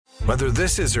Whether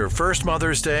this is her first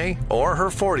Mother's Day or her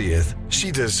 40th, she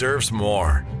deserves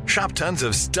more. Shop tons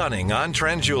of stunning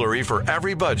on-trend jewelry for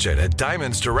every budget at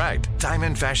Diamonds Direct.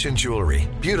 Diamond fashion jewelry,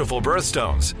 beautiful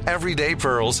birthstones, everyday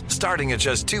pearls starting at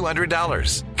just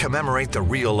 $200. Commemorate the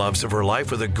real loves of her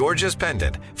life with a gorgeous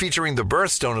pendant featuring the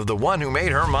birthstone of the one who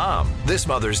made her mom. This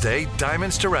Mother's Day,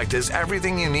 Diamonds Direct is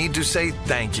everything you need to say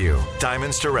thank you.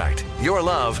 Diamonds Direct. Your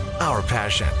love, our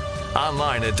passion.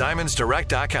 Online at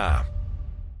diamondsdirect.com.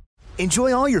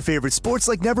 Enjoy all your favorite sports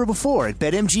like never before at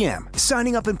BetMGM.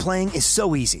 Signing up and playing is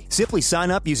so easy. Simply sign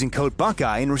up using code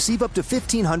Buckeye and receive up to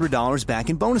 $1,500 back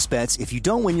in bonus bets if you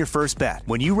don't win your first bet.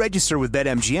 When you register with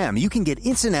BetMGM, you can get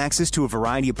instant access to a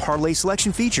variety of parlay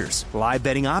selection features, live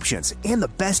betting options, and the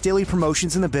best daily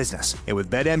promotions in the business. And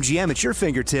with BetMGM at your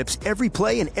fingertips, every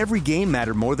play and every game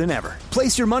matter more than ever.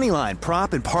 Place your moneyline,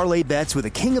 prop, and parlay bets with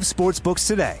the king of sportsbooks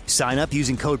today. Sign up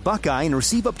using code Buckeye and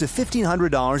receive up to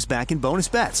 $1,500 back in bonus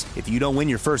bets if you don't win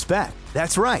your first bet.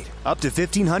 That's right, up to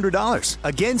 $1,500.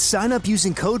 Again, sign up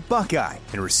using code Buckeye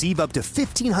and receive up to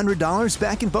 $1,500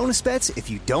 back in bonus bets if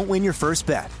you don't win your first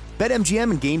bet.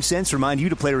 BetMGM and GameSense remind you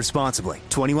to play responsibly.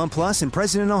 21 plus and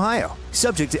present in Ohio.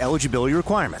 Subject to eligibility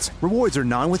requirements. Rewards are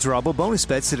non-withdrawable bonus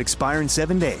bets that expire in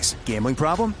 7 days. Gambling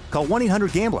problem? Call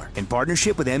 1-800-GAMBLER in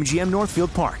partnership with MGM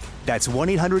Northfield Park. That's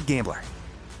 1-800-GAMBLER.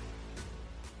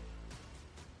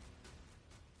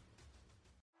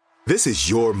 This is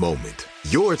your moment,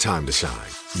 your time to shine,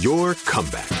 your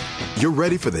comeback. You're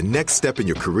ready for the next step in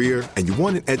your career, and you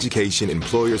want an education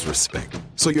employers respect.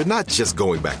 So you're not just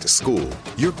going back to school,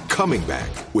 you're coming back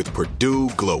with Purdue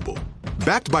Global.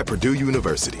 Backed by Purdue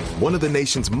University, one of the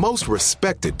nation's most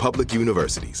respected public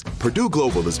universities, Purdue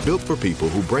Global is built for people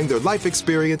who bring their life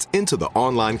experience into the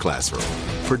online classroom.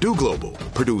 Purdue Global,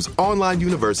 Purdue's online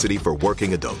university for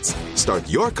working adults. Start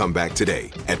your comeback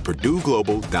today at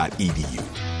purdueglobal.edu.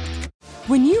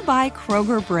 When you buy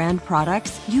Kroger brand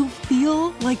products, you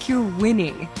feel like you're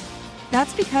winning.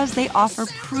 That's because they offer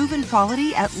proven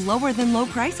quality at lower than low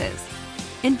prices.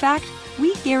 In fact,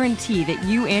 we guarantee that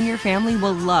you and your family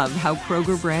will love how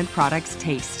Kroger brand products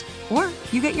taste, or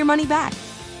you get your money back.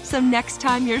 So next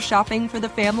time you're shopping for the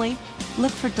family,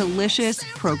 look for delicious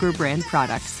Kroger brand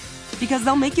products, because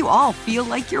they'll make you all feel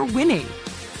like you're winning.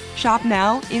 Shop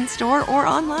now, in-store, or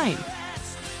online.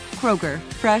 Kroger,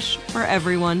 fresh for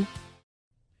everyone.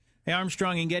 Hey,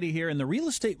 Armstrong and Getty here, and the real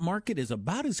estate market is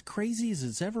about as crazy as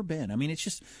it's ever been. I mean, it's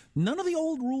just none of the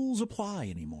old rules apply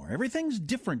anymore. Everything's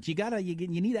different. You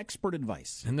need expert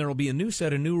advice. And there will be a new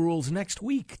set of new rules next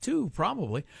week, too,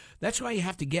 probably. That's why you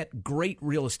have to get great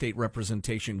real estate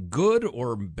representation. Good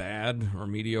or bad or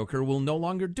mediocre will no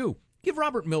longer do. Give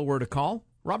Robert Millward a call.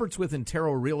 Robert's with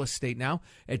Intero Real Estate now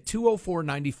at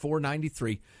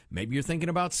 204-9493. Maybe you're thinking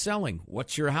about selling.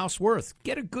 What's your house worth?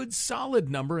 Get a good, solid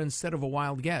number instead of a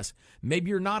wild guess.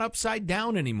 Maybe you're not upside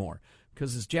down anymore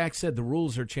because, as Jack said, the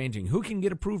rules are changing. Who can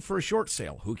get approved for a short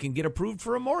sale? Who can get approved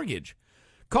for a mortgage?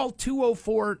 Call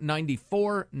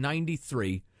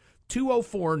 204-9493.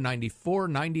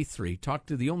 204-9493. Talk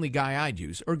to the only guy I'd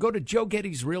use. Or go to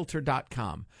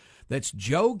joegettysrealtor.com. That's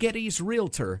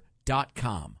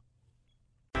joegettysrealtor.com.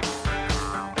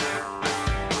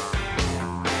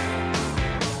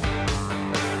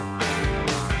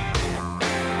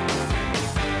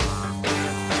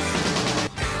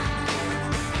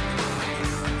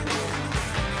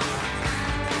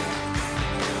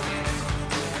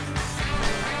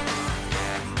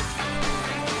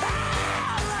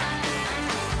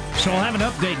 So I'll have an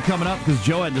update coming up because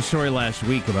Joe had the story last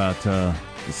week about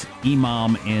this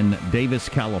imam in Davis,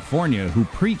 California, who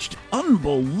preached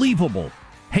unbelievable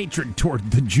hatred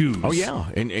toward the Jews. Oh, yeah,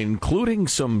 including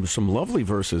some lovely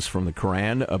verses from the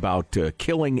Quran about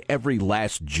killing every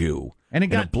last Jew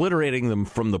and obliterating them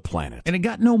from the planet. And it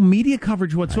got no media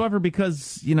coverage whatsoever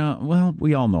because,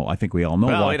 we all know. I think we all know.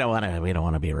 Well, why. we don't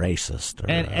want to be racist or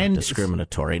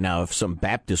discriminatory. Now, if some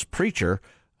Baptist preacher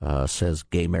says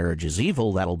gay marriage is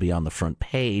evil, that'll be on the front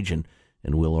page, and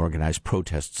we'll organize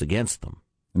protests against them.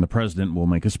 And the president will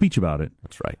make a speech about it.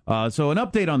 That's right. So an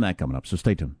update on that coming up, so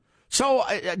stay tuned. So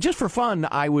just for fun,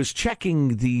 I was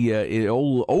checking the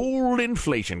old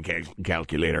inflation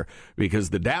calculator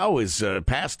because the Dow is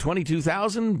past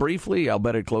 22,000 briefly. I'll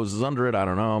bet it closes under it. I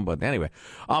don't know. But anyway,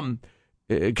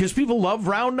 because people love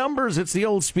round numbers. It's the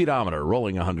old speedometer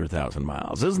rolling 100,000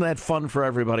 miles. Isn't that fun for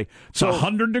everybody? So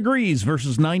 100 degrees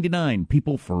versus 99.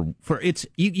 People for it's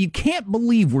you can't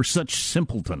believe we're such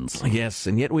simpletons. Yes,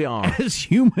 and yet we are as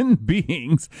human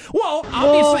beings. Well,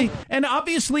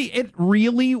 obviously it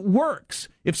really works.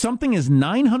 If something is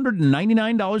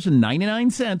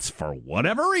 $999.99 for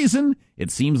whatever reason,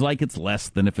 it seems like it's less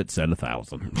than if it said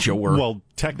 1,000. Sure. Well,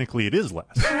 technically it is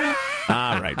less.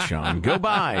 All right, Sean. Go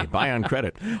buy on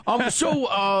credit.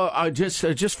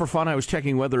 Just for fun, I was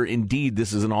checking whether indeed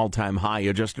this is an all-time high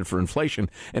adjusted for inflation.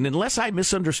 And unless I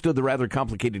misunderstood the rather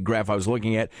complicated graph I was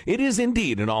looking at, it is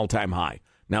indeed an all-time high.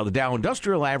 Now, the Dow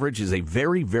Industrial Average is a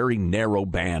very, very narrow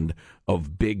band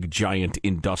of big, giant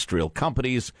industrial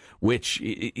companies, which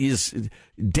is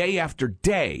day after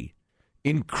day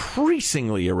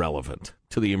increasingly irrelevant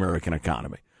to the American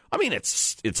economy. I mean,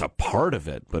 it's a part of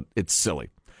it, but it's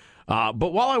silly.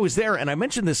 But while I was there, and I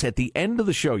mentioned this at the end of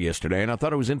the show yesterday, and I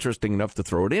thought it was interesting enough to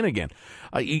throw it in again.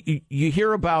 You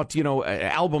hear about,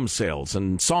 album sales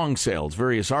and song sales,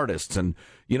 various artists, and,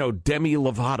 Demi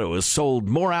Lovato has sold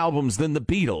more albums than the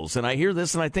Beatles. And I hear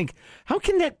this and I think, how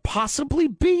can that possibly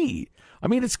be? I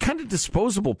mean, it's kind of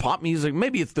disposable pop music.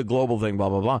 Maybe it's the global thing, blah,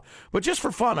 blah, blah. But just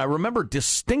for fun, I remember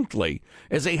distinctly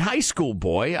as a high school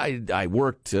boy, I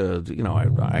worked,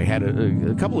 I had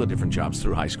a couple of different jobs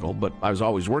through high school, but I was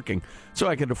always working, so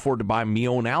I could afford to buy my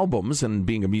own albums. And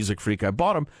being a music freak, I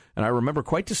bought them. And I remember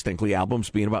quite distinctly albums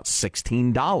being about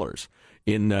 $16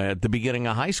 in the beginning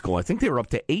of high school. I think they were up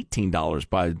to $18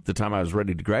 by the time I was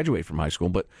ready to graduate from high school.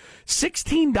 But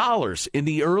 $16 in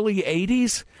the early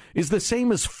 80s is the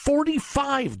same as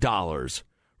 $45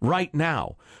 right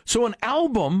now. So an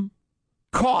album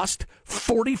cost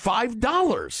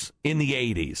 $45 in the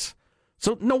 80s.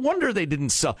 So no wonder they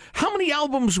didn't sell. How many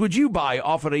albums would you buy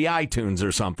off of the iTunes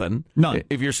or something? None.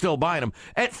 If you're still buying them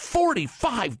at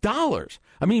 $45.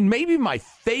 I mean, maybe my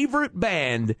favorite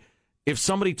band, if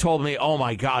somebody told me, oh,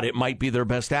 my God, it might be their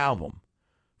best album.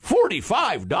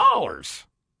 $45.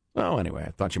 Well, anyway,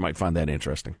 I thought you might find that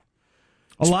interesting.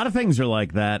 A lot of things are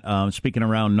like that. Speaking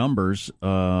around numbers,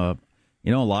 a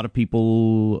lot of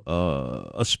people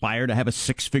aspire to have a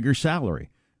six-figure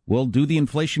salary. Well, do the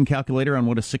inflation calculator on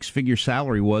what a six-figure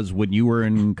salary was when you were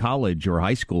in college or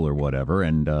high school or whatever,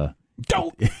 and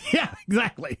don't. Yeah,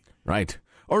 exactly. Right.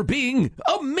 Or being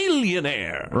a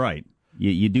millionaire. Right.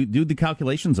 You do the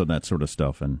calculations on that sort of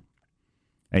stuff, and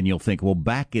you'll think, well,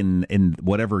 back in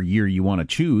whatever year you want to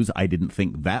choose, I didn't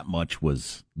think that amount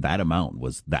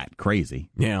was that crazy.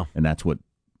 Yeah. And that's what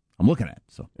I'm looking at.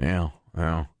 So yeah.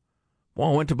 Well,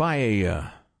 I went to buy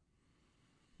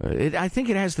I think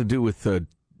it has to do with well,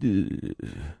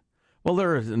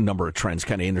 there are a number of trends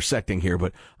kind of intersecting here,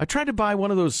 but I tried to buy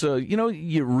one of those,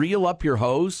 you reel up your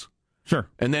hose. Sure.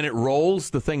 And then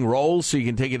the thing rolls so you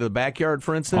can take it to the backyard,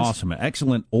 for instance. Awesome.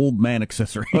 Excellent old man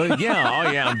accessory.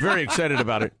 Yeah. I'm very excited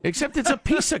about it. Except it's a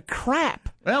piece of crap.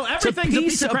 Well, everything's a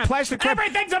piece of crap. Plastic crap.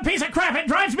 Everything's a piece of crap. It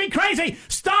drives me crazy.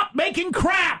 Stop making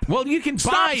crap. Well, you can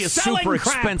buy a super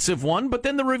expensive one, but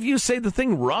then the reviews say the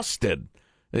thing rusted,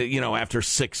 after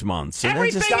 6 months. And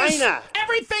everything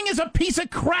is a piece of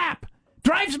crap.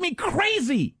 Drives me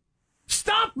crazy.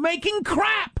 Stop making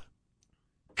crap.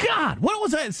 God, what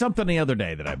was that? Something the other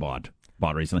day that I bought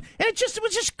recently, and it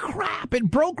was just crap. It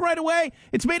broke right away.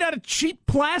 It's made out of cheap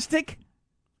plastic.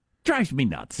 Drives me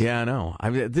nuts. Yeah, I know.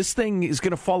 This thing is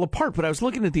going to fall apart. But I was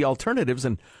looking at the alternatives,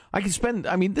 and I could spend.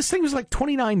 I mean, this thing was like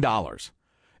 $29,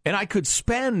 and I could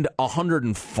spend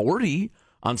 $140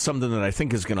 on something that I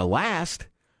think is going to last.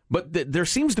 But there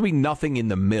seems to be nothing in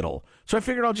the middle. So I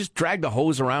figured I'll just drag the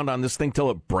hose around on this thing till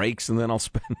it breaks, and then I'll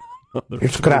spend.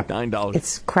 It's crap. $9.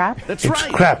 It's crap. That's right.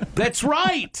 It's crap. That's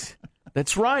right.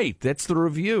 That's right. That's the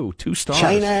review. 2 stars.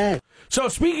 China. So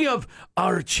speaking of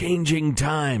our changing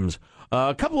times,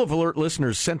 a couple of alert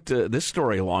listeners sent this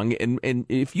story along, and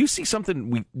if you see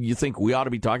something you think we ought to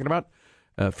be talking about,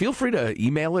 feel free to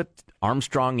email it,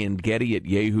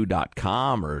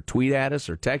 armstrongandgetty@yahoo.com, or tweet at us,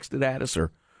 or text it at us,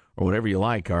 or whatever you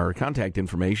like. Our contact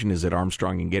information is at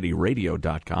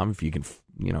armstrongandgettyradio.com. If you can,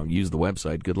 use the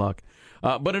website, good luck.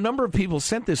 But a number of people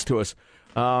sent this to us.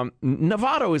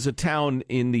 Novato is a town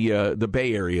in the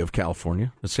Bay Area of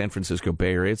California, the San Francisco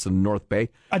Bay Area. It's the North Bay.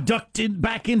 Abducted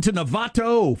back into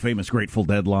Novato. Famous Grateful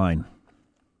Dead line.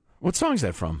 What song is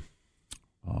that from?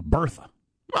 Bertha.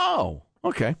 Oh,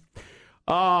 okay.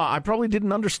 I probably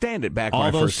didn't understand it back when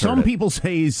I first heard it. Some people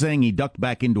say he's saying he ducked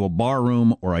back into a bar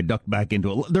room, or I ducked back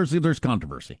into a... There's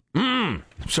controversy. I'm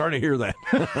sorry to hear that.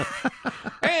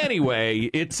 Anyway,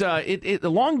 it's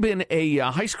long been a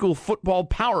high school football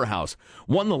powerhouse.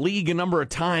 Won the league a number of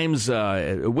times.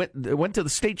 Went to the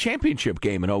state championship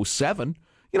game in 2007.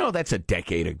 That's a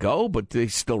decade ago, but they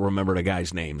still remember the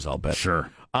guys' names, I'll bet. Sure.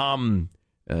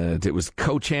 It was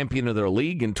co-champion of their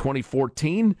league in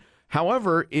 2014.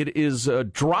 However, it is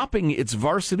dropping its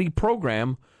varsity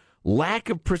program. Lack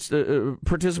of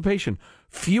participation.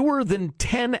 Fewer than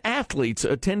 10 athletes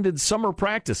attended summer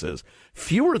practices.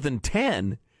 Fewer than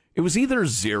 10? It was either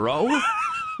 0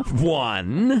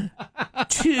 1,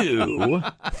 2,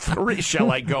 3.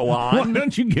 Shall I go Why on?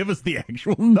 don't you give us the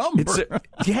actual number?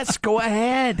 Yes, go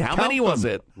ahead. How many was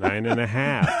it?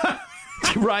 9.5.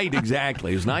 Right,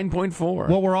 exactly. It was 9.4.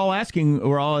 Well, we're all asking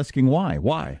why.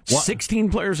 Why?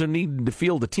 16 players are needed to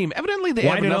field the team. Evidently, they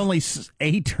Why have did enough. only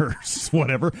 8 or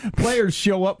whatever players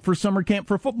show up for summer camp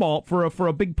for football for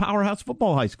a big powerhouse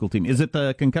football high school team? Is it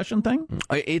the concussion thing?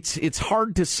 It's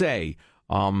hard to say.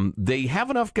 They have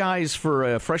enough guys for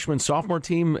a freshman sophomore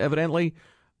team, evidently,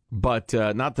 but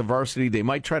not the varsity. They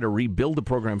might try to rebuild the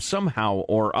program somehow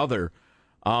or other.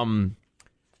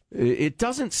 It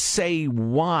doesn't say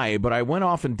why, but I went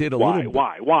off and did a little.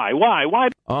 Why?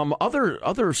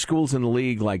 Other schools in the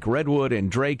league, like Redwood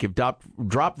and Drake, have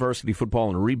dropped varsity football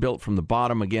and rebuilt from the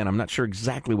bottom again. I'm not sure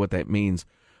exactly what that means.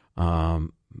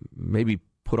 Maybe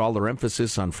put all their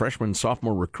emphasis on freshman,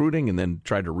 sophomore recruiting and then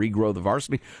try to regrow the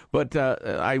varsity. But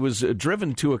I was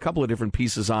driven to a couple of different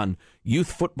pieces on youth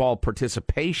football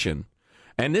participation.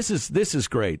 And this is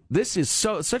great. This is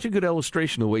such a good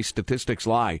illustration of the way statistics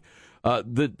lie.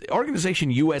 The organization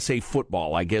USA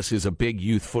Football, I guess, is a big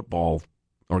youth football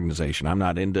organization. I'm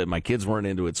not into it. My kids weren't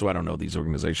into it, so I don't know these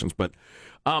organizations. But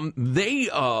they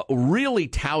really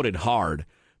touted hard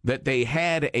that they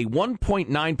had a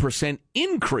 1.9%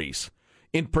 increase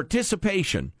in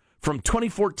participation from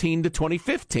 2014 to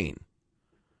 2015.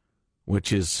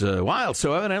 Which is wild.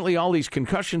 So evidently all these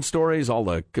concussion stories, all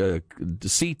the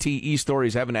CTE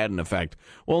stories haven't had an effect.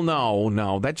 Well,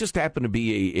 no. That just happened to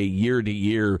be a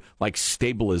year-to-year like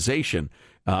stabilization.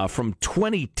 From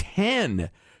 2010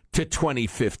 to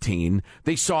 2015,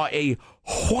 they saw a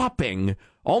whopping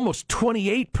almost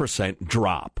 28%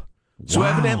 drop. So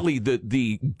evidently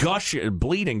the gush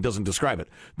bleeding doesn't describe it.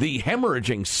 The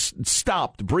hemorrhaging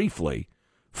stopped briefly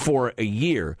for a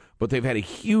year, but they've had a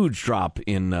huge drop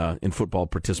in football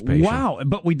participation. Wow,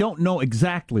 but we don't know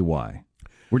exactly why.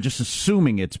 We're just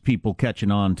assuming it's people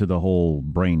catching on to the whole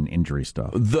brain injury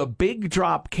stuff. The big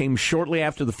drop came shortly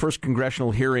after the first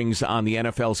congressional hearings on the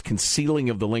NFL's concealing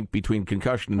of the link between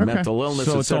concussion and mental illness,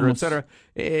 So et it's cetera, almost- et cetera.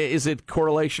 Is it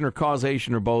correlation or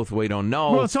causation or both? We don't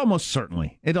know. Well, it's almost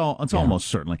certainly. It's almost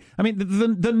certainly. I mean,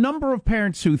 the number of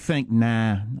parents who think,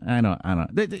 nah, I don't.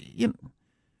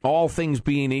 All things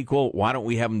being equal, why don't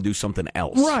we have them do something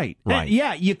else? Right.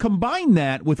 Yeah, you combine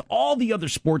that with all the other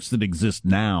sports that exist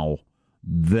now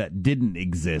that didn't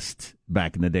exist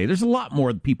back in the day. There's a lot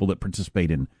more people that participate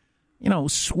in,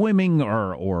 swimming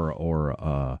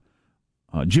or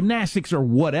gymnastics or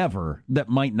whatever that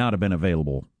might not have been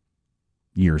available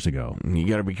years ago. You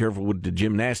got to be careful with the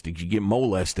gymnastics. You get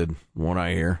molested, from what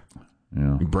I hear.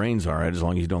 Yeah. Your brain's all right as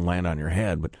long as you don't land on your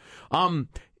head. But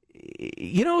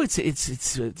it's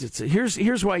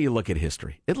here's why you look at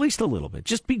history, at least a little bit.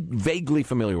 Just be vaguely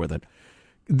familiar with it.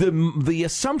 The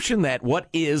assumption that what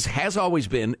is has always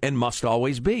been and must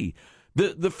always be.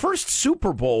 The first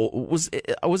Super Bowl was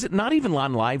it not even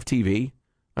on live TV?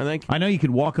 I think. I know you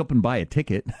could walk up and buy a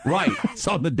ticket. Right. It's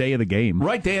on the day of the game.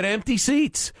 Right. They had empty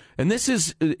seats, and this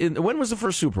is when was the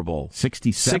first Super Bowl?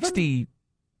 67?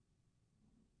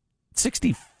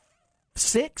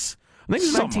 66? I think it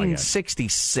was Something like that.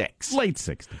 1966. Late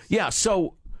 60s. Yeah,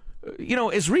 so,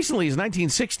 as recently as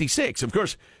 1966, of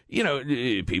course,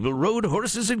 people rode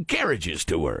horses and carriages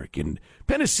to work, and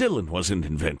penicillin wasn't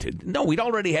invented. No, we'd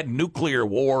already had nuclear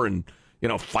war and,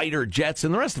 fighter jets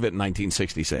and the rest of it in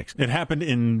 1966. It happened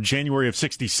in January of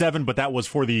 67, but that was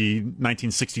for the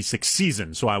 1966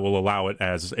 season, so I will allow it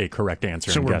as a correct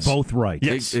answer. So and we're guess. both right.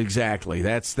 Yes. Exactly.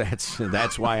 That's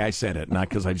why I said it, not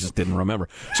because I just didn't remember.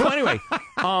 So anyway,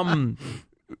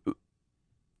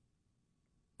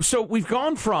 so we've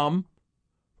gone from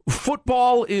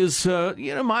football is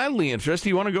mildly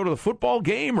interesting. You want to go to the football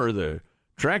game or the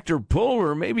tractor pull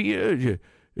or maybe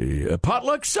a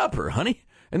potluck supper, honey?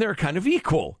 And they're kind of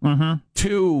equal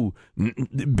to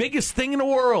the biggest thing in the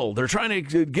world. They're trying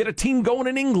to get a team going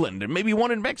in England and maybe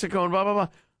one in Mexico and blah, blah, blah.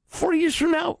 40 years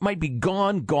from now, it might be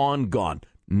gone.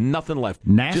 Nothing left.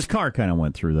 NASCAR kind of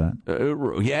went through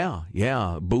that.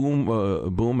 Yeah.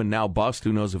 Boom, and now bust.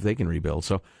 Who knows if they can rebuild?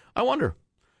 So I wonder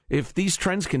if these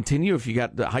trends continue, if you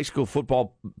got the high school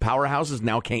football powerhouses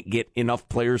now can't get enough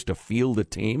players to field a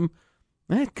team,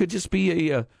 it could just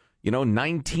be a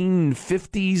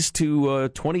 1950s to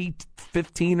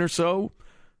 2015 or so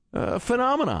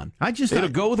phenomenon. It'll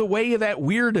go the way of that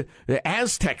weird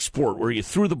Aztec sport where you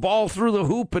threw the ball through the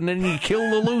hoop and then you kill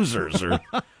the losers,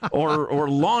 or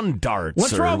lawn darts.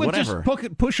 What's or wrong with whatever.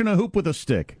 just pushing a hoop with a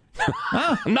stick?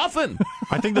 Nothing.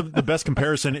 I think the best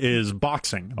comparison is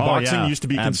boxing. Oh, Boxing yeah, used to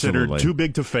be considered absolutely. too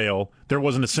big to fail. There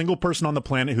wasn't a single person on the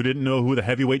planet who didn't know who the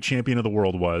heavyweight champion of the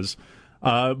world was.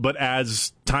 But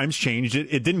as times changed,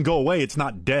 it didn't go away. It's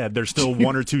not dead. There's still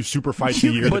one or two super fights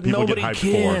a year that people get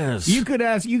hyped for.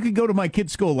 You could go to my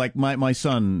kid's school, like my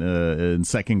son in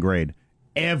second grade.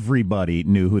 Everybody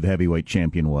knew who the heavyweight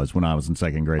champion was when I was in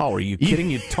second grade. Oh, are you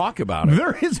kidding? You talk about it.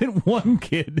 There isn't one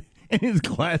kid in his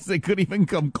class that could even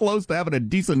come close to having a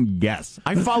decent guess.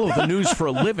 I follow the news for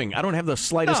a living. I don't have the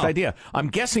slightest idea. I'm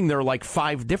guessing there are like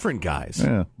 5 different guys.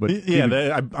 Yeah, but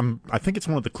I think it's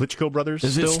one of the Klitschko brothers.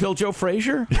 Is it still Joe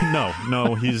Frazier?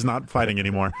 No, he's not fighting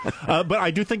anymore. But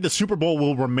I do think the Super Bowl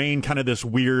will remain kind of this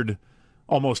weird,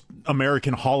 almost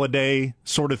American holiday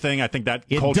sort of thing. I think that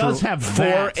it culture does have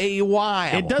for a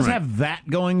while. It does have that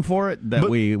going for it that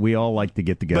we all like to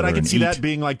get together. But I can see eat. that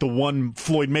being like the one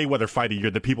Floyd Mayweather fight a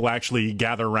year that people actually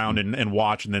gather around and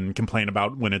watch and then complain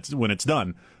about when it's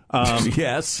done.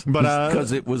 Yes, but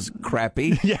because it was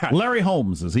crappy. Yeah, Larry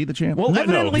Holmes, is he the champ? Well,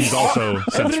 no, he's also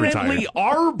since retired.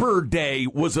 Arbor Day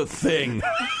was a thing,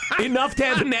 enough to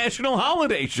have a national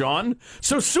holiday, Sean.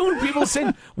 So soon people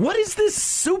said, "What is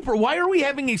this Why are we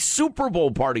having a Super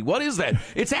Bowl party? What is that?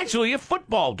 It's actually a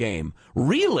football game."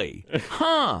 Really?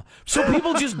 Huh? So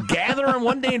people just gather on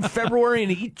one day in February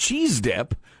and eat cheese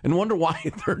dip and wonder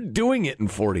why they're doing it in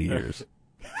 40 years.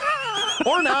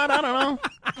 Or not, I don't know.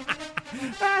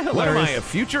 What am I, a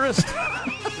futurist?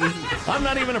 I'm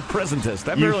not even a presentist.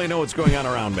 I barely know what's going on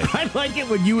around me. I like it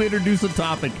when you introduce a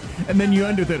topic and then you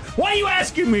end with it. Why are you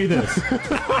asking me this?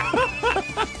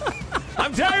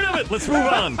 I'm tired of it. Let's move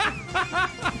on.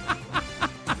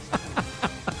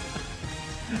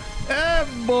 Oh,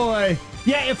 boy.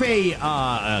 Yeah, if a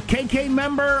KK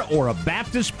member or a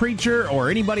Baptist preacher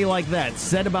or anybody like that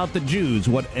said about the Jews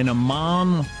what an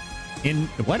Amon...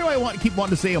 why do I keep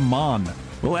wanting to say Amon?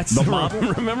 Well, that's the model.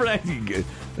 Remember that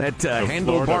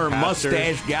handlebar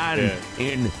mustache guy?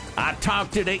 And I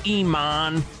talked to the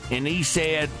imam, and he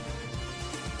said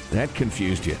that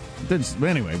confused you.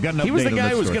 Anyway, I've got an update. He was the guy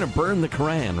who was going to burn the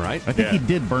Quran, right? I think he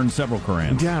did burn several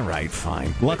Qurans. Yeah, right.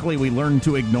 Fine. Luckily, we learned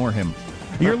to ignore him.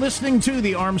 You're listening to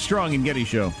the Armstrong and Getty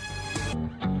Show.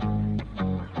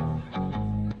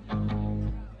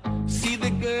 See the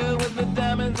girl with the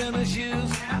diamonds in her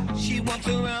shoes. She walks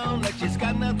around like she's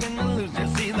got nothing to lose.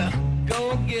 Just see the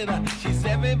go-getter. She's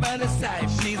everybody's type.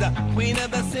 She's a queen of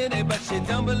the city, but she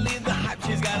don't believe the hype.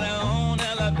 She's got her own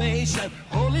elevation,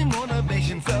 holy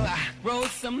motivation. So I wrote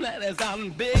some letters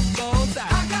on big goals.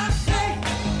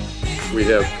 We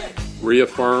have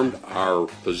reaffirmed our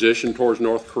position towards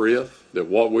North Korea, that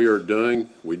what we are doing,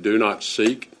 we do not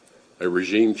seek a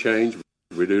regime change.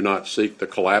 We do not seek the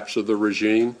collapse of the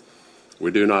regime. We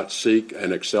do not seek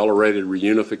an accelerated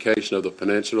reunification of the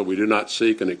peninsula. We do not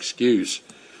seek an excuse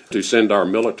to send our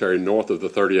military north of the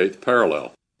 38th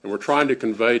parallel. And we're trying to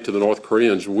convey to the North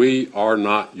Koreans, we are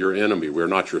not your enemy. We're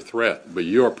not your threat. But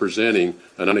you are presenting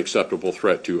an unacceptable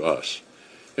threat to us.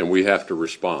 And we have to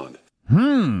respond.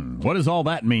 What does all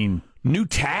that mean? New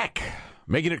tack.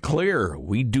 Making it clear,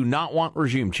 we do not want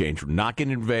regime change. We're not going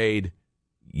to invade.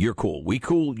 You're cool. We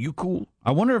cool. You cool.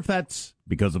 I wonder if that's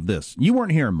because of this. You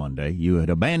weren't here Monday. You had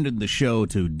abandoned the show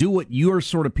to do what your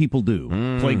sort of people do.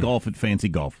 Play golf at fancy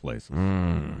golf places.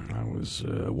 I was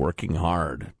working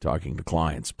hard, talking to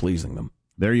clients, pleasing them.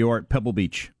 There you are at Pebble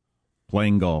Beach,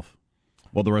 playing golf,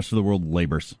 while the rest of the world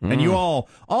labors. And you all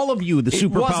of you, the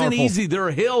super powerful... It wasn't easy. There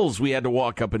are hills we had to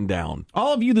walk up and down.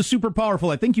 All of you, the super powerful,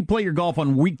 I think you play your golf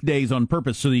on weekdays on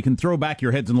purpose so you can throw back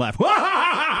your heads and laugh.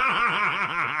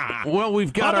 Well,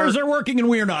 we've got others are working and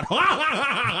we are not.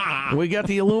 We got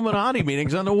the Illuminati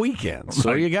meetings on the weekends,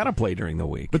 so you got to play during the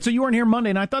week. But so you weren't here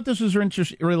Monday, and I thought this was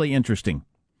really interesting.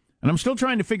 And I'm still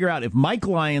trying to figure out if Mike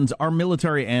Lyons, our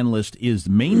military analyst, is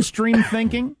mainstream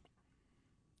thinking,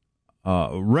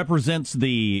 represents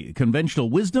the conventional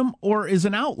wisdom, or is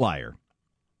an outlier.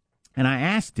 And I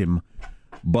asked him,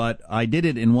 but I did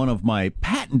it in one of my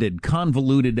patented,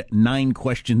 convoluted 9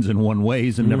 questions in one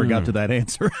ways and never got to that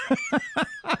answer.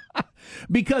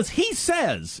 Because he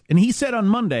says, and he said on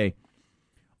Monday,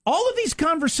 all of these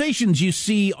conversations you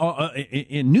see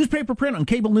in newspaper print, on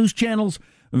cable news channels,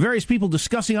 various people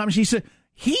discussing options,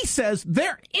 he says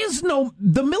there is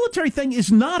the military thing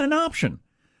is not an option.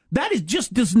 That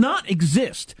just does not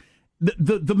exist.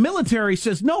 The military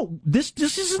says, no, this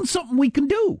isn't something we can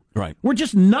do. Right. We're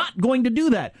just not going to do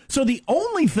that. So the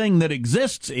only thing that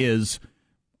exists is,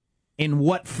 in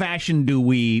what fashion do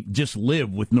we just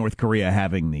live with North Korea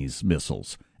having these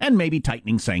missiles? And maybe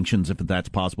tightening sanctions if that's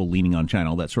possible, leaning on China,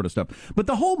 all that sort of stuff. But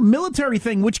the whole military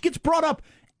thing, which gets brought up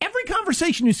every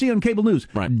conversation you see on cable news,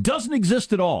 doesn't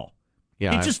exist at all.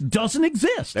 Yeah, it just doesn't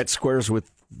exist. That squares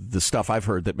with the stuff I've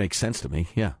heard that makes sense to me,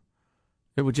 yeah.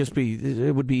 It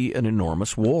would be an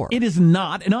enormous war. It is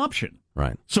not an option.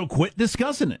 Right. So quit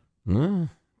discussing it.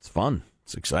 It's fun.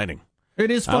 It's exciting.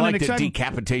 It is fun I like and exciting. the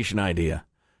decapitation idea.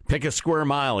 Pick a square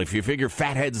mile. If you figure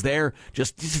fathead's there,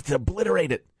 just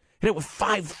obliterate it. Hit it with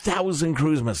 5,000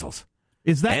 cruise missiles.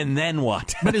 Is that? And then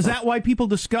what? But is that why people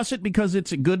discuss it? Because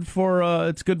it's good for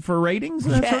ratings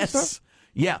and that sort of stuff?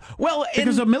 Yeah. Well,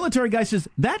 because a military guy says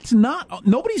that's not.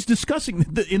 Nobody's discussing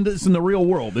this in the real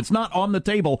world. It's not on the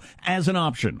table as an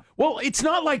option. Well, it's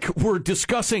not like we're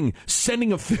discussing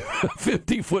sending a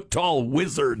 50-foot tall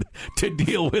wizard to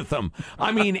deal with them.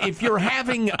 I mean, if you're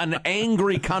having an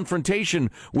angry confrontation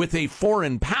with a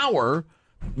foreign power,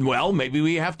 well, maybe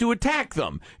we have to attack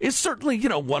them. It's certainly,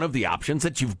 one of the options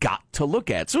that you've got to look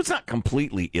at. So it's not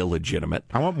completely illegitimate.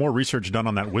 I want more research done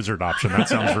on that wizard option. That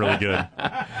sounds really good.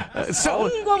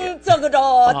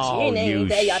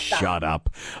 You shut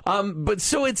up. But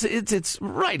so it's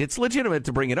right. It's legitimate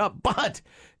to bring it up, but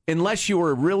unless you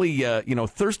were really,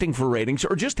 thirsting for ratings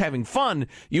or just having fun,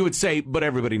 you would say, but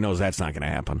everybody knows that's not going to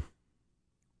happen.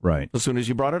 Right. As soon as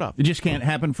you brought it up. It just can't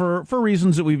happen for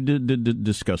reasons that we've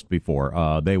discussed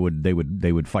before. They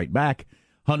would fight back.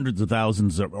 Hundreds of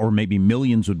thousands or maybe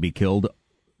millions would be killed.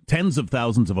 Tens of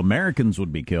thousands of Americans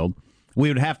would be killed. We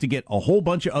would have to get a whole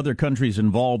bunch of other countries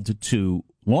involved to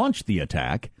launch the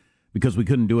attack because we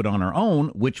couldn't do it on our own,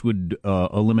 which would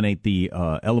eliminate the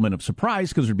element of surprise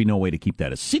because there'd be no way to keep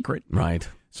that a secret. Right.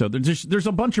 So there's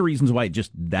a bunch of reasons why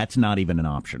that's not even an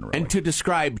option, really. And to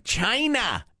describe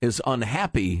China as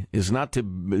unhappy is not to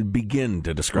begin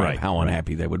to describe how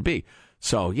unhappy they would be.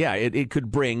 So, yeah, it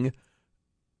could bring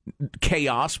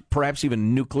chaos, perhaps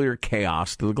even nuclear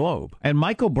chaos to the globe. And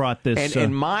Michael brought this...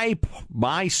 And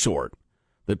my sort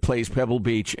that plays Pebble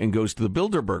Beach and goes to the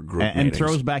Bilderberg group and meetings,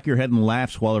 throws back your head and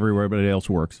laughs while everybody else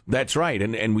works. That's right.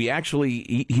 And we actually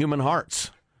eat human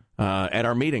hearts at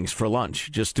our meetings for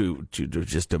lunch, just to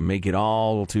make it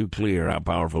all too clear how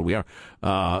powerful we are.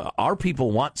 Our people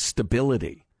want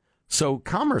stability, so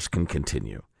commerce can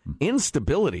continue.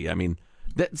 Instability, I mean,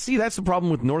 that's the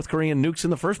problem with North Korean nukes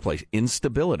in the first place,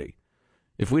 instability.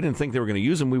 If we didn't think they were going to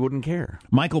use them, we wouldn't care.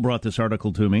 Michael brought this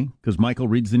article to me because Michael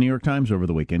reads the New York Times over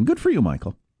the weekend. Good for you,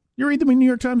 Michael. You read the New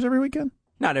York Times every weekend?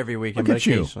 Not every weekend, Look but at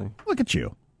you. occasionally. Look at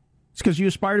you. It's because you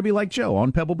aspire to be like Joe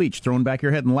on Pebble Beach, throwing back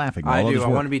your head and laughing. I do. I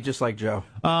want to be just like Joe.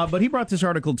 But he brought this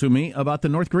article to me about the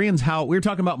North Koreans, how we were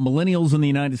talking about millennials in the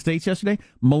United States yesterday.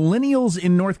 Millennials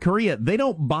in North Korea, they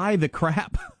don't buy the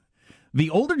crap. The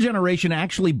older generation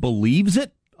actually believes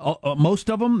it.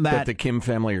 Most of them that the Kim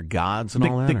family are gods and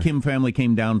all that. The Kim family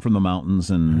came down from the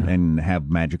mountains and have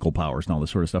magical powers and all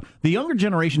this sort of stuff. The younger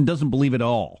generation doesn't believe it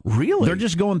all. Really? They're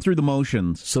just going through the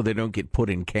motions. So they don't get put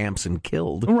in camps and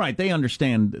killed. Right. They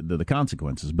understand the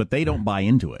consequences, but they don't buy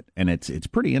into it. And it's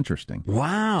pretty interesting.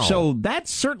 Wow. So that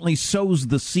certainly sows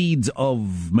the seeds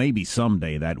of maybe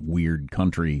someday that weird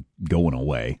country going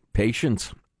away.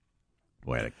 Patience.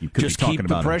 Boy, you could just be talking keep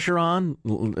about the pressure on.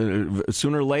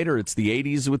 Sooner or later, it's the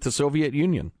 80s with the Soviet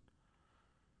Union.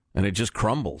 And it just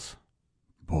crumbles.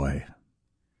 Boy.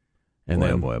 And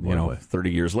then,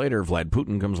 30 years later, Vlad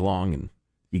Putin comes along and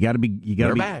you got to be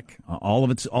back. All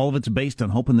of it's based on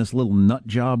hoping this little nut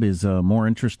job is more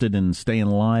interested in staying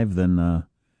alive than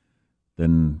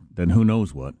who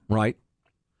knows what. Right.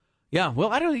 Yeah,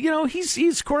 well, I don't.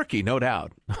 He's quirky, no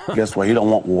doubt. Guess what? He don't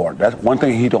want war. That's one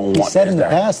thing he don't want. He said in the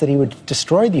past that he would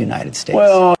destroy the United States.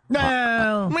 Well,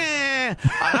 no,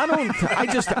 I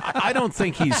don't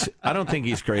think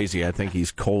he's crazy. I think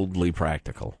he's coldly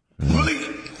practical.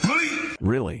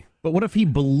 Really. But what if he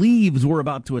believes we're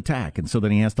about to attack, and so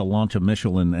then he has to launch a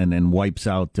missile and wipes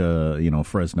out,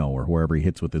 Fresno or wherever he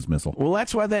hits with his missile? Well,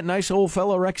 that's why that nice old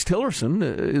fellow Rex Tillerson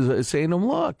is saying to him,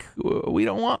 look, we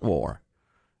don't want war.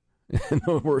 In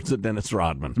the words of Dennis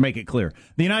Rodman. To make it clear,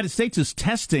 the United States is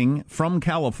testing from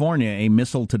California a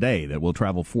missile today that will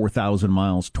travel 4,000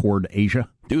 miles toward Asia.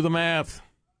 Do the math.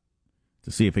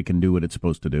 To see if it can do what it's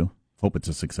supposed to do. Hope it's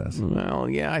a success. Well,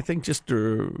 yeah, I think just...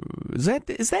 is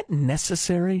that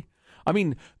necessary? I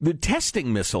mean, the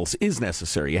testing missiles is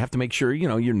necessary. You have to make sure,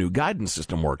 your new guidance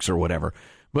system works or whatever.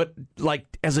 But,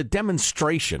 as a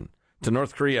demonstration to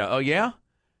North Korea, oh, yeah?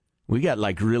 We got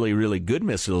really, really good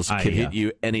missiles could hit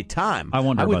you anytime. I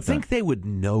would think they would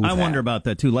know I wonder about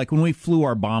that, too. Like when we flew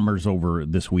our bombers over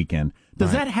this weekend,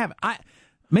 does that have...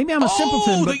 maybe I'm a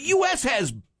simpleton, but... the U.S.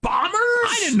 has bombers?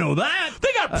 I didn't know that.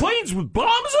 They got planes with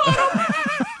bombs on them?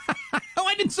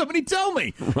 Why didn't somebody tell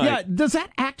me? Right. Yeah, does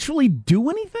that actually do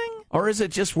anything? Or is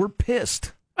it just we're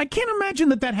pissed? I can't imagine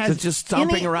that has just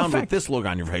stomping any around effect. with this look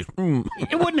on your face.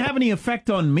 It wouldn't have any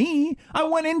effect on me. I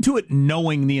went into it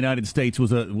knowing the United States was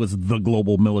the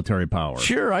global military power.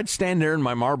 Sure, I'd stand there in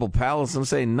my marble palace and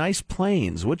say, "Nice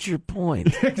planes. What's your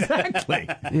point?" Exactly.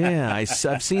 Yeah,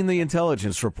 I've seen the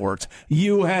intelligence reports.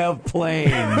 You have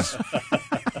planes.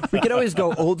 We could always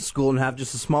go old school and have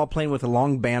just a small plane with a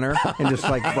long banner and just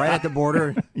like right at the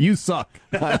border. You suck.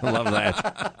 I love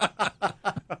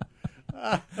that.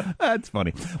 That's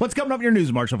funny. What's coming up in your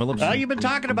news, Marshall Phillips? You've been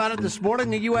talking about it this morning.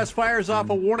 The U.S. fires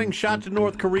off a warning shot to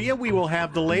North Korea. We will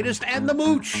have the latest. And the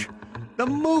mooch. The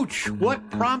mooch.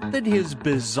 What prompted his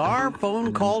bizarre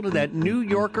phone call to that New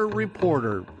Yorker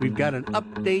reporter? We've got an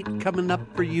update coming up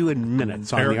for you in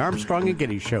minutes on the Armstrong and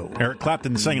Getty Show. Eric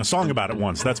Clapton sang a song about it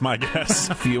once. That's my guess.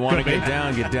 If you want to get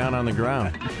down on the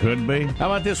ground. Could be. How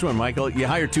about this one, Michael? You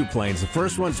hire 2 planes. The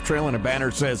first one's trailing a banner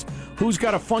that says, "Who's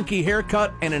got a funky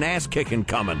haircut and an ass kicking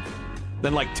coming?"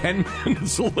 Then like 10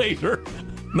 minutes later,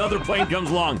 another plane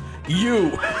comes along.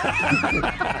 You.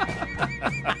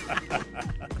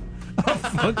 A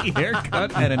funky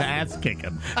haircut and an ass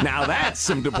kicking. Now that's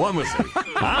some diplomacy.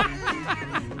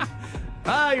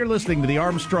 You're listening to the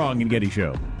Armstrong and Getty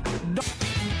Show.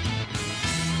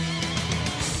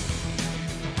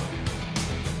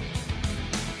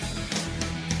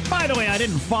 By the way, I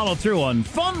didn't follow through on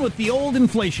fun with the old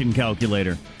inflation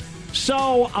calculator.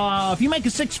 So, if you make a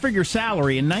 6-figure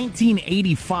salary in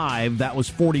 1985, that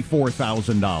was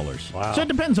 $44,000. Wow. So it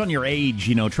depends on your age,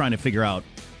 trying to figure out,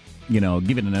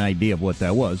 giving an idea of what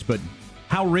that was. But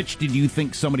how rich did you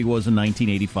think somebody was in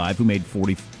 1985 who made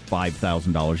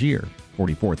 $45,000 a year?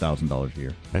 $44,000 a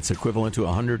year. That's equivalent to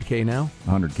 $100K now?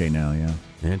 $100K now, yeah.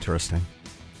 Interesting.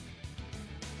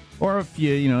 Or if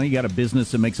you got a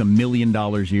business that makes $1 million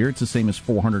a year, it's the same as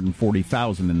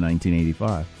 $440,000 in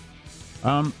 1985.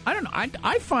 I don't know.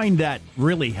 I find that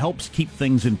really helps keep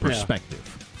things in perspective. Yeah.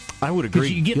 I would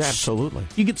agree. Absolutely.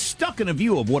 You get stuck in a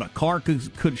view of what a car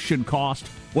should cost.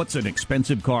 What's an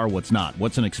expensive car? What's not?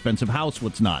 What's an expensive house?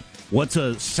 What's not? What's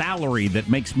a salary that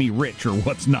makes me rich or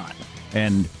what's not?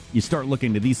 And you start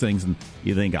looking to these things and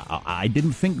you think, I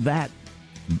didn't think that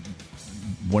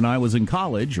when I was in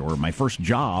college or my first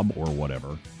job or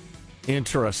whatever.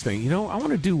 Interesting. I want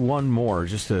to do one more,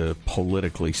 just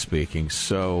politically speaking.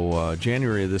 So,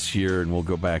 January of this year, and we'll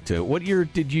go back to, what year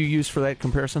did you use for that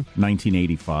comparison?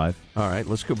 1985. All right,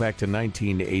 let's go back to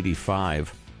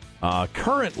 1985.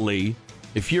 Currently,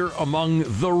 if you're among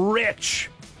the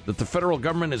rich, that the federal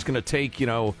government is going to take,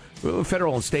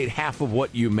 federal and state, half of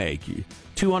what you make.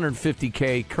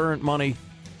 $250K current money,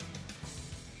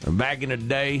 back in the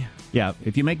day. Yeah,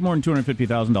 if you make more than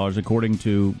 $250,000, according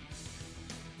to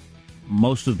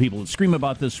most of the people that scream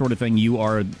about this sort of thing, you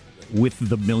are with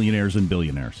the millionaires and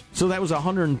billionaires. So that was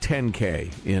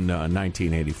 $110K in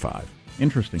 1985.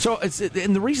 Interesting. So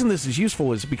and the reason this is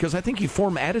useful is because I think you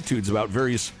form attitudes about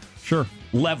various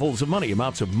levels of money,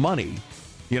 amounts of money,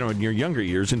 in your younger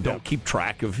years, and don't keep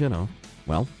track of, the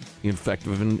effect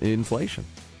of inflation.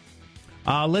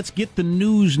 Let's get the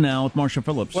news now with Marshall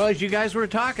Phillips. Well, as you guys were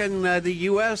talking, the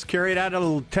U.S. carried out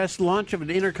a test launch of an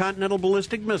intercontinental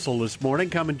ballistic missile this morning,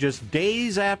 coming just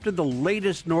days after the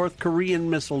latest North Korean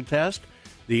missile test.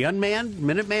 The unmanned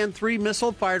Minuteman III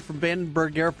missile fired from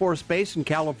Vandenberg Air Force Base in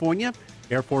California.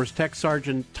 Air Force Tech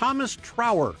Sergeant Thomas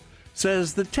Trower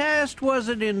says the test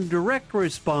wasn't in direct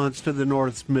response to the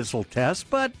North's missile test,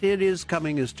 but it is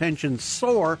coming as tensions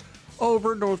soar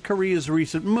over North Korea's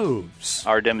recent moves.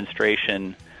 Our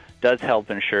demonstration does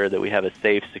help ensure that we have a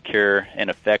safe, secure, and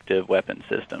effective weapon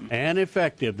system. And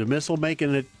effective. The missile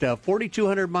making it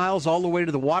 4,200 miles all the way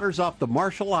to the waters off the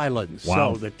Marshall Islands.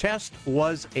 Wow. So the test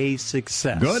was a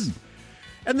success. Good.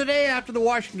 And the day after the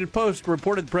Washington Post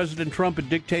reported President Trump had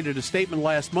dictated a statement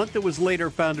last month that was later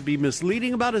found to be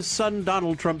misleading about his son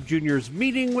Donald Trump Jr.'s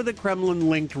meeting with a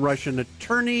Kremlin-linked Russian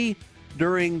attorney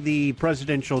during the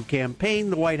presidential campaign,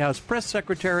 the White House press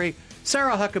secretary,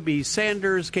 Sarah Huckabee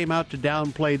Sanders, came out to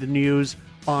downplay the news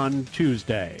on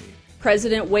Tuesday.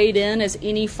 President weighed in as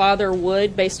any father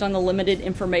would based on the limited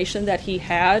information that he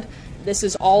had. This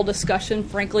is all discussion,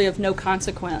 frankly, of no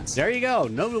consequence. There you go.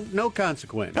 No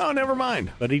consequence. Oh, never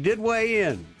mind. But he did weigh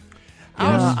in.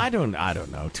 I don't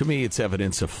know. To me, it's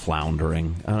evidence of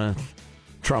floundering.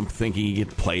 Trump thinking he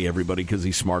can play everybody because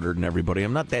he's smarter than everybody.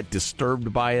 I'm not that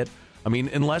disturbed by it. I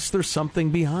mean, unless there's something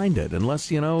behind it, unless,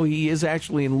 he is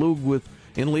actually in league with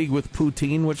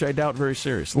Putin, which I doubt very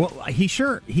seriously. Well, he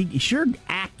sure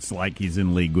acts like he's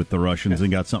in league with the Russians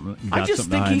and got something. I just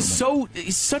think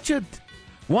he's such a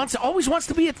always wants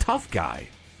to be a tough guy.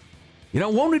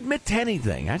 Won't admit to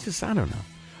anything. I don't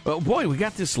know. Boy, we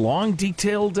got this long,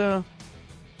 detailed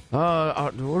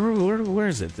Where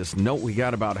is it? This note we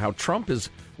got about how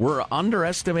we're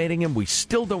underestimating him. We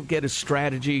still don't get his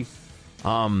strategy.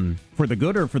 For the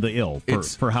good or for the ill?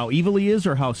 For how evil he is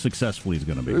or how successful he's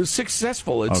going to be?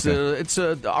 Successful. It's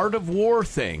a art of war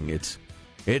thing.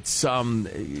 He's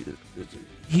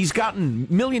gotten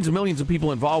millions and millions of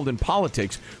people involved in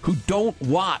politics who don't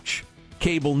watch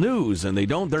cable news, and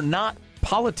they're not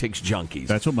politics junkies.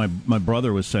 That's what my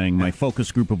brother was saying. My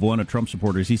focus group of one of Trump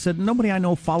supporters. He said nobody I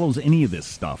know follows any of this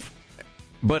stuff.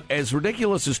 But as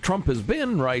ridiculous as Trump has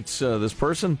been, writes this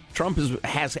person, Trump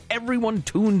has everyone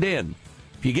tuned in.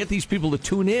 If you get these people to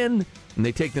tune in and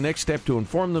they take the next step to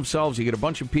inform themselves, you get a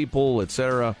bunch of people,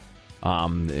 etc.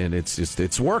 And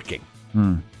it's working.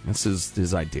 This is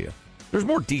his idea. There's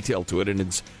more detail to it, and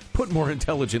it's put more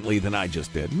intelligently than I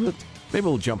just did. Maybe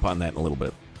we'll jump on that in a little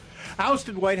bit.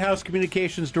 Ousted White House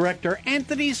Communications Director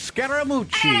Anthony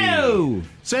Scaramucci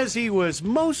says he was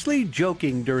mostly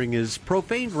joking during his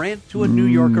profane rant to a New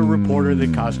Yorker reporter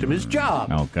that cost him his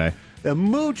job. Okay. The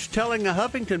Mooch telling a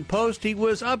Huffington Post he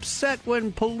was upset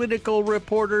when political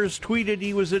reporters tweeted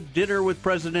he was at dinner with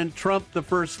President Trump, the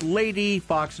First Lady,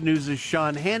 Fox News'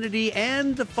 Sean Hannity,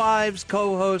 and The Five's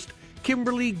co-host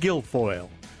Kimberly Guilfoyle.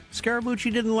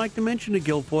 Scaramucci didn't like to mention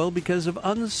Guilfoyle because of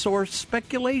unsourced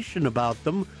speculation about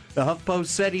them. The HuffPost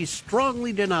said he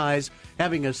strongly denies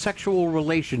having a sexual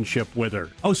relationship with her.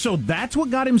 Oh, so that's what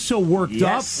got him so worked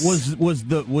up was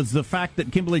the fact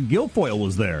that Kimberly Guilfoyle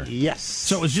was there. Yes.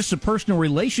 So it was just a personal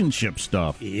relationship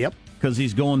stuff. Yep. Because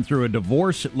he's going through a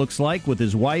divorce, it looks like, with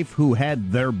his wife who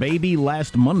had their baby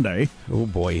last Monday. Oh,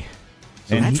 boy.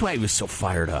 So and that's why he was so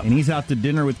fired up. And he's out to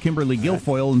dinner with Kimberly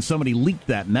Guilfoyle, and somebody leaked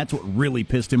that, and that's what really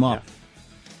pissed him off. Yeah.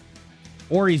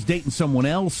 Or he's dating someone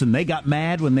else, and they got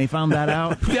mad when they found that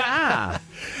out. Yeah.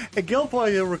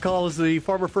 Guilfoyle, you'll recall, is the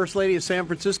former First Lady of San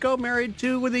Francisco, married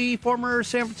to the former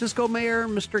San Francisco Mayor,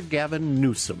 Mr. Gavin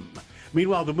Newsom.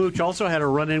 Meanwhile, the Mooch also had a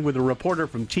run-in with a reporter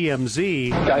from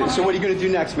TMZ. So what are you going to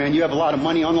do next, man? You have a lot of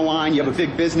money on the line. You have a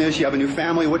big business. You have a new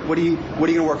family. What are you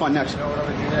going to work on next? You know what I'm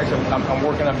going to do next? I'm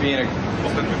working on being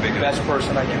the best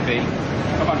person I can be.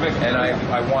 And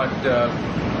I want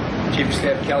Chief of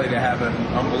Staff Kelly to have an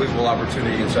unbelievable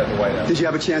opportunity inside the White House. Did you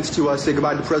have a chance to say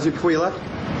goodbye to the president before you left?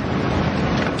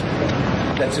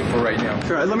 That's it for right now.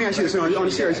 Sure. Let me ask you this on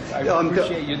a serious. I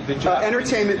appreciate the job.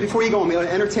 Entertainment. Before you go on,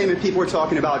 entertainment. People are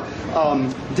talking about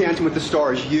Dancing with the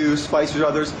Stars. You, Spicer,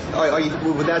 others.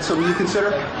 Would that something you consider?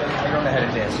 I don't know how to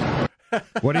dance.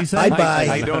 What did he say?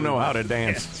 I don't know how to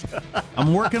dance.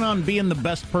 I'm working on being the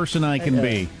best person I can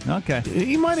be. Okay.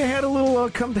 He might have had a little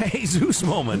come to Jesus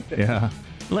moment. Yeah.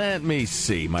 Let me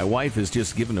see. My wife has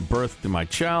just given a birth to my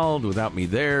child without me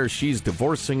there. She's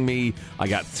divorcing me. I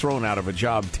got thrown out of a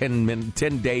job 10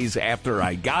 days after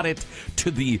I got it. To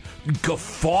the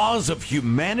guffaws of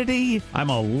humanity, I'm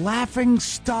a laughing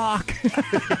stock.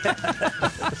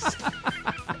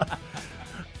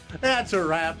 That's a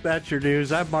wrap. That's your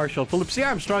news. I'm Marshall Phillips, the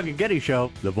Armstrong and Getty Show,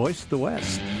 the voice of the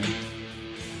West.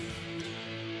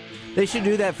 They should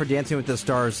do that for Dancing with the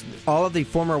Stars. All of the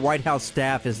former White House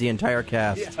staff is the entire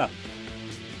cast. Yeah.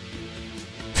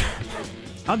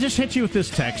 I'll just hit you with this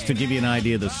text to give you an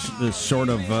idea of this sort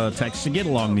of text to get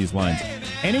along these lines.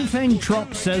 Anything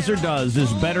Trump says or does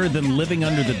is better than living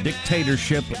under the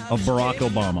dictatorship of Barack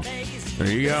Obama.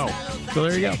 There you go. So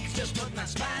there you go.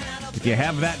 If you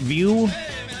have that view,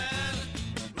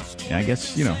 I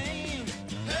guess, you know.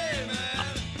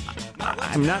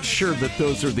 I'm not sure that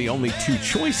those are the only two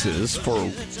choices for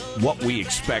what we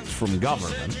expect from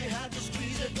government.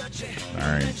 All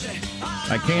right.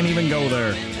 I can't even go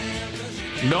there.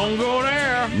 Don't go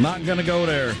there. Not going to go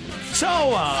there. So,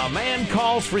 a man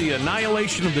calls for the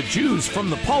annihilation of the Jews from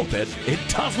the pulpit. It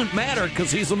doesn't matter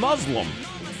because he's a Muslim.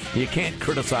 You can't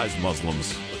criticize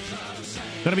Muslims.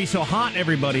 Going to be so hot,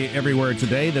 everywhere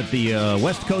today that the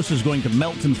West Coast is going to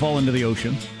melt and fall into the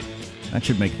ocean. That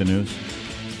should make the news.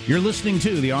 You're listening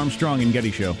to the Armstrong and Getty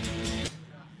Show.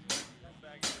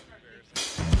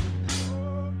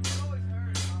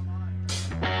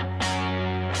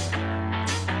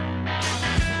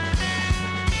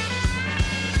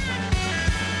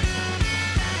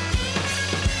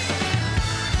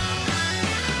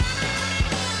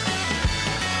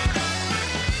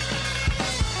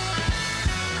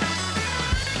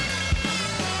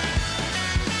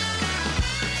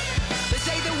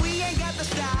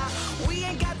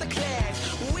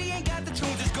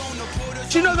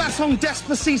 Do you know that song,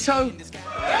 Despacito?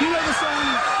 You know the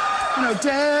song,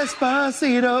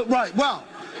 Despacito? Right, well,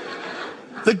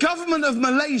 the government of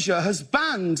Malaysia has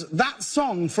banned that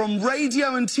song from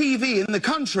radio and TV in the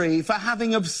country for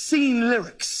having obscene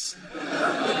lyrics.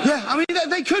 Yeah, I mean,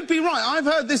 they could be right. I've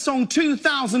heard this song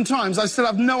 2,000 times. I still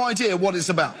have no idea what it's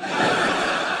about.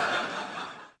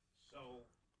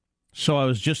 So I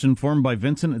was just informed by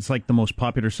Vincent, it's like the most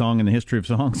popular song in the history of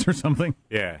songs or something.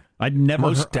 Yeah. I'd never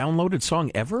Most downloaded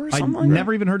song ever? Or something I'd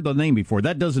never even heard the name before.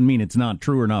 That doesn't mean it's not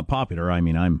true or not popular. I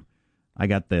mean, I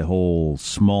got the whole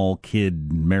small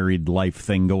kid married life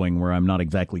thing going where I'm not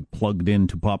exactly plugged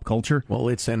into pop culture. Well,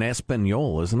 it's in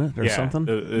Espanol, isn't it, or something?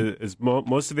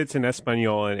 Most of it's in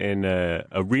Espanol, and a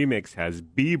remix has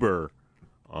Bieber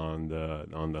on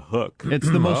the hook. It's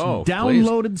the most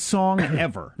downloaded song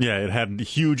ever. Yeah, it had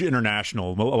huge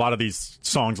international. A lot of these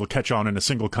songs will catch on in a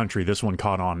single country. This one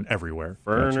caught on everywhere.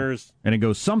 Foreigners. And it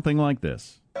goes something like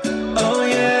this. Oh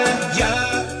yeah,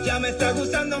 ya me está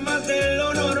gustando más de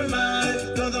lo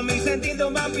normal. Todo mi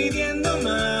sentido va pidiendo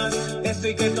más. Esto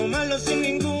hay que tomarlo sin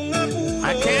ningún apuro.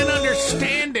 I can't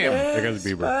understand him. There goes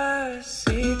Bieber.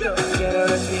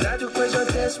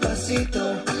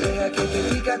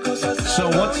 So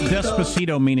what's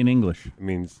Despacito mean in English? It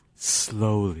means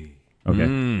slowly. Okay.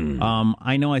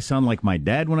 I know I sound like my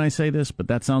dad when I say this, but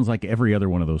that sounds like every other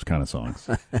one of those kind of songs.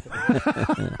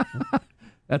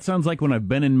 That sounds like when I've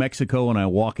been in Mexico and I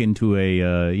walk into a,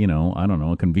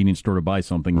 a convenience store to buy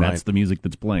something. Right. That's the music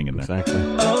that's playing in there. Exactly.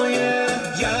 Oh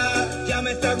yeah, ya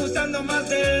me está gustando más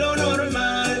de lo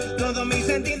normal. Todo mi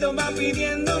sentido va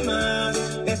pidiendo más.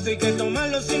 Esto hay que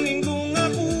tomarlo sin ningún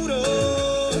apuro.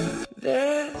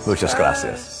 Muchas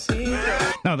gracias.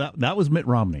 No, that was Mitt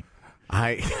Romney.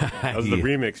 That was the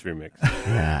remix.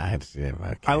 Yeah,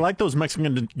 I like those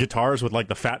Mexican guitars with like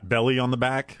the fat belly on the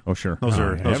back. Oh, sure. Those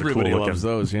are everybody cool loves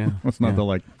those. Yeah, What's not to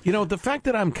like? You know, the fact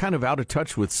that I'm kind of out of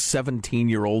touch with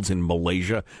 17-year-olds in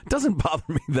Malaysia doesn't bother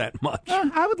me that much.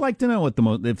 I would like to know what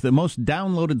if the most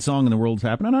downloaded song in the world's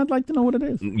happening. I'd like to know what it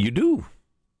is. You do.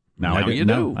 Now I do.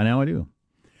 Now I do.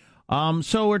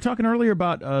 So we're talking earlier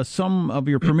about some of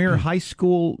your premier high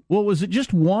school. Well, was it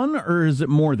just one, or is it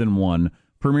more than one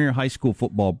premier high school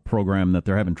football program that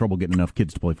they're having trouble getting enough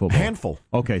kids to play football? Handful.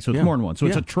 Okay, so it's more than one. So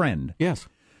it's a trend. Yes.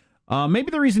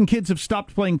 Maybe the reason kids have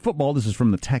stopped playing football. This is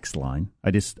from the text line.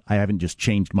 I haven't just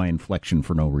changed my inflection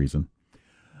for no reason.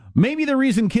 Maybe the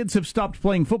reason kids have stopped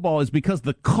playing football is because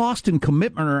the cost and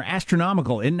commitment are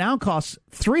astronomical. It now costs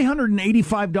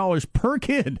 $385 per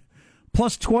kid,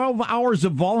 plus 12 hours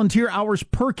of volunteer hours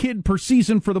per kid per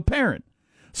season for the parent.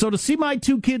 So to see my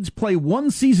two kids play one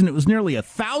season, it was nearly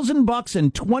 $1,000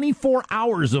 and 24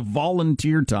 hours of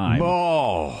volunteer time.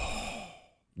 Oh,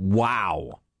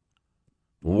 wow.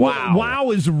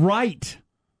 Wow is right.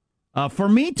 For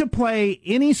me to play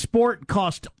any sport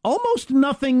cost almost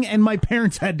nothing, and my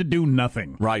parents had to do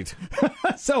nothing. Right.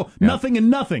 So nothing and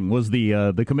nothing was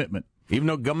the commitment. Even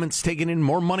though government's taking in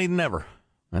more money than ever.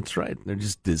 That's right. They're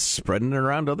just spreading it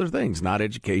around other things, not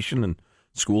education and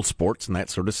school sports and that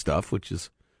sort of stuff, which is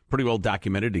pretty well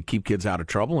documented to keep kids out of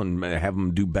trouble and have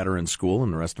them do better in school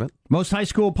and the rest of it. Most high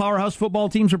school powerhouse football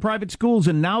teams are private schools,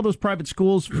 and now those private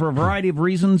schools, for a variety of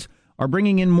reasons, are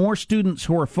bringing in more students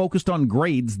who are focused on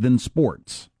grades than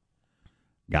sports.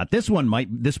 Got this one.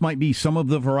 This might be some of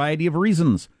the variety of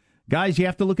reasons. Guys, you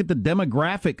have to look at the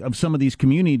demographic of some of these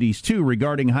communities, too,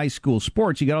 regarding high school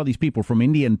sports. You got all these people from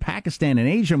India and Pakistan and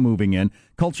Asia moving in,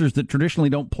 cultures that traditionally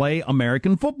don't play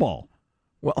American football.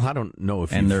 Well, I don't know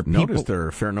if you've noticed there are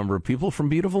a fair number of people from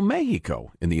beautiful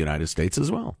Mexico in the United States as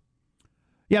well.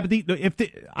 Yeah, but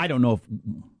I don't know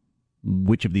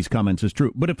which of these comments is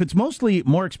true. But if it's mostly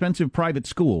more expensive private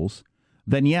schools,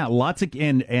 then lots of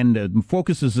and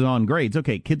focuses on grades.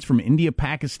 Okay, kids from India,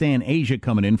 Pakistan, Asia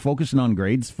coming in, focusing on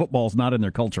grades. Football's not in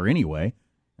their culture anyway.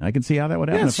 I can see how that would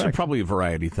have an effect. Probably a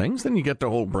variety of things. Then you get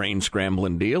the whole brain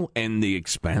scrambling deal and the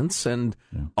expense and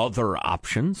other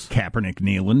options. Kaepernick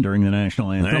kneeling during the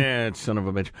national anthem. Son of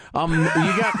a bitch.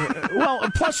 You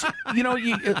got plus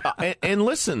and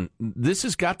listen, this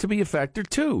has got to be a factor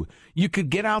too. You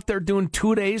could get out there doing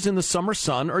 2 days in the summer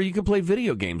sun, or you could play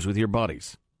video games with your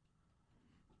buddies.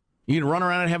 You can run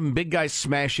around and having big guys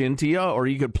smash into you, or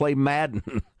you could play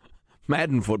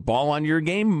Madden football on your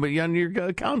game, on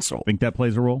your console. Think that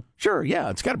plays a role? Sure, yeah.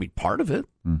 It's got to be part of it.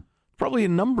 Probably a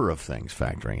number of things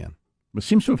factoring in. It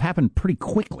seems to have happened pretty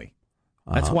quickly.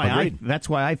 That's why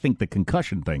I think the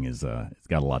concussion thing it's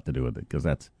got a lot to do with it, because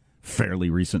that's fairly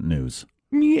recent news.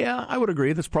 Yeah, I would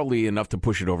agree. That's probably enough to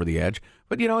push it over the edge.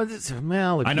 But,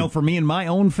 I know for me and my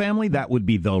own family, that would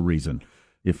be the reason.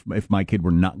 if my kid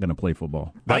were not going to play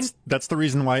football. That's the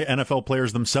reason why NFL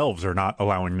players themselves are not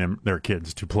allowing their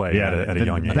kids to play at a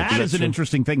young age. That is an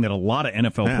interesting thing that a lot of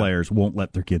NFL players won't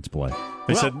let their kids play.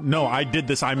 They said, no, I did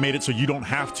this, I made it so you don't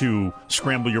have to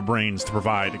scramble your brains to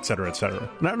provide, et cetera, et cetera.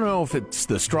 And I don't know if it's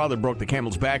the straw that broke the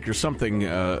camel's back or something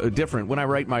different. When I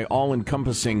write my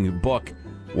all-encompassing book,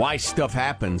 Why Stuff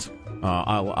Happens,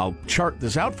 I'll chart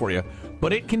this out for you.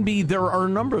 But it can be, there are a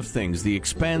number of things. The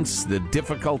expense, the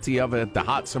difficulty of it, the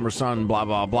hot summer sun, blah,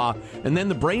 blah, blah. And then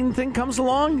the brain thing comes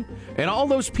along, and all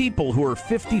those people who are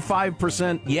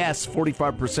 55% yes,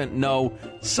 45% no,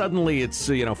 suddenly it's,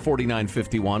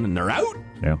 49-51, and they're out.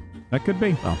 Yeah, that could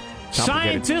be. Well,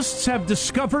 scientists have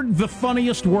discovered the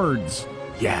funniest words.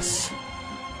 Yes.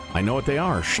 I know what they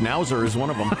are. Schnauzer is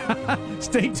one of them.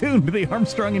 Stay tuned to the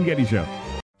Armstrong and Getty Show.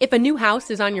 If a new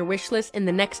house is on your wish list in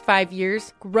the next 5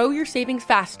 years, grow your savings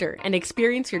faster and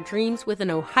experience your dreams with an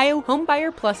Ohio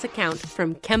Homebuyer Plus account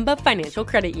from Kemba Financial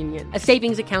Credit Union. A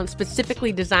savings account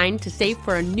specifically designed to save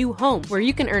for a new home where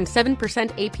you can earn 7%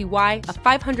 APY, a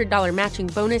 $500 matching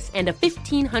bonus, and a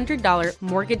 $1,500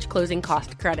 mortgage closing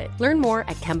cost credit. Learn more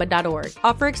at Kemba.org.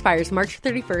 Offer expires March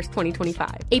 31st,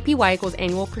 2025. APY equals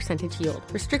annual percentage yield.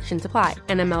 Restrictions apply.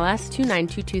 NMLS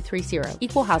 292230.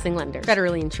 Equal housing lender.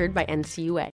 Federally insured by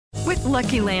NCUA. With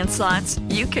Lucky Land Slots,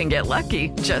 you can get lucky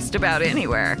just about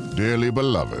anywhere. Dearly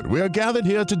beloved, we are gathered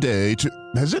here today to...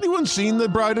 Has anyone seen the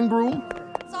bride and groom?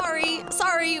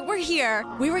 Sorry, we're here.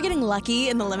 We were getting lucky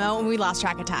in the limo and we lost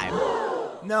track of time.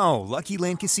 No, Lucky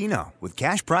Land Casino, with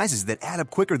cash prizes that add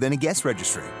up quicker than a guest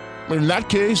registry. In that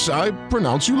case, I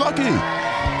pronounce you lucky.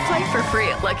 Play for free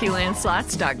at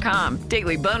LuckyLandSlots.com.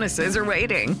 Daily bonuses are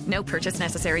waiting. No purchase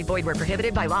necessary. Void where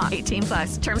prohibited by law.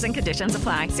 18+. Terms and conditions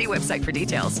apply. See website for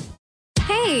details.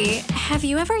 Hey, have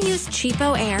you ever used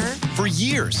Cheapo Air? For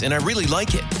years, and I really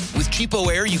like it. With Cheapo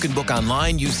Air, you can book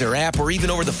online, use their app, or even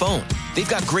over the phone. They've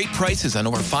got great prices on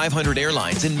over 500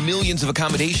 airlines and millions of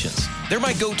accommodations. They're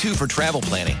my go-to for travel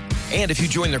planning. And if you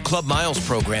join their Club Miles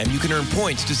program, you can earn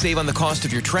points to save on the cost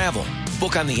of your travel.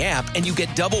 Book on the app, and you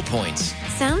get double points.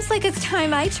 Sounds like it's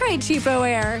time I tried Cheapo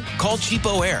Air. Call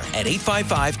Cheapo Air at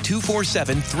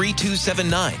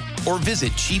 855-247-3279 or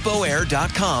visit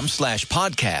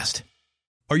cheapoair.com/podcast.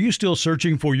 Are you still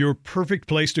searching for your perfect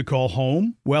place to call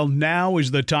home? Well, now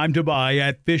is the time to buy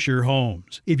at Fisher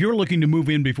Homes. If you're looking to move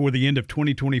in before the end of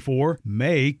 2024,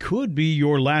 May could be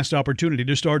your last opportunity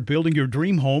to start building your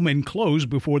dream home and close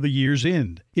before the year's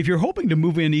end. If you're hoping to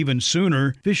move in even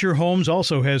sooner, Fisher Homes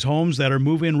also has homes that are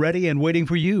move-in ready and waiting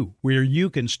for you, where you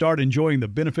can start enjoying the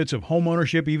benefits of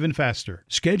homeownership even faster.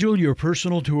 Schedule your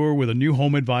personal tour with a new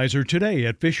home advisor today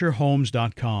at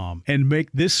FisherHomes.com and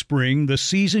make this spring the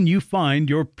season you find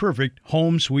your perfect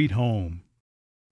home sweet home.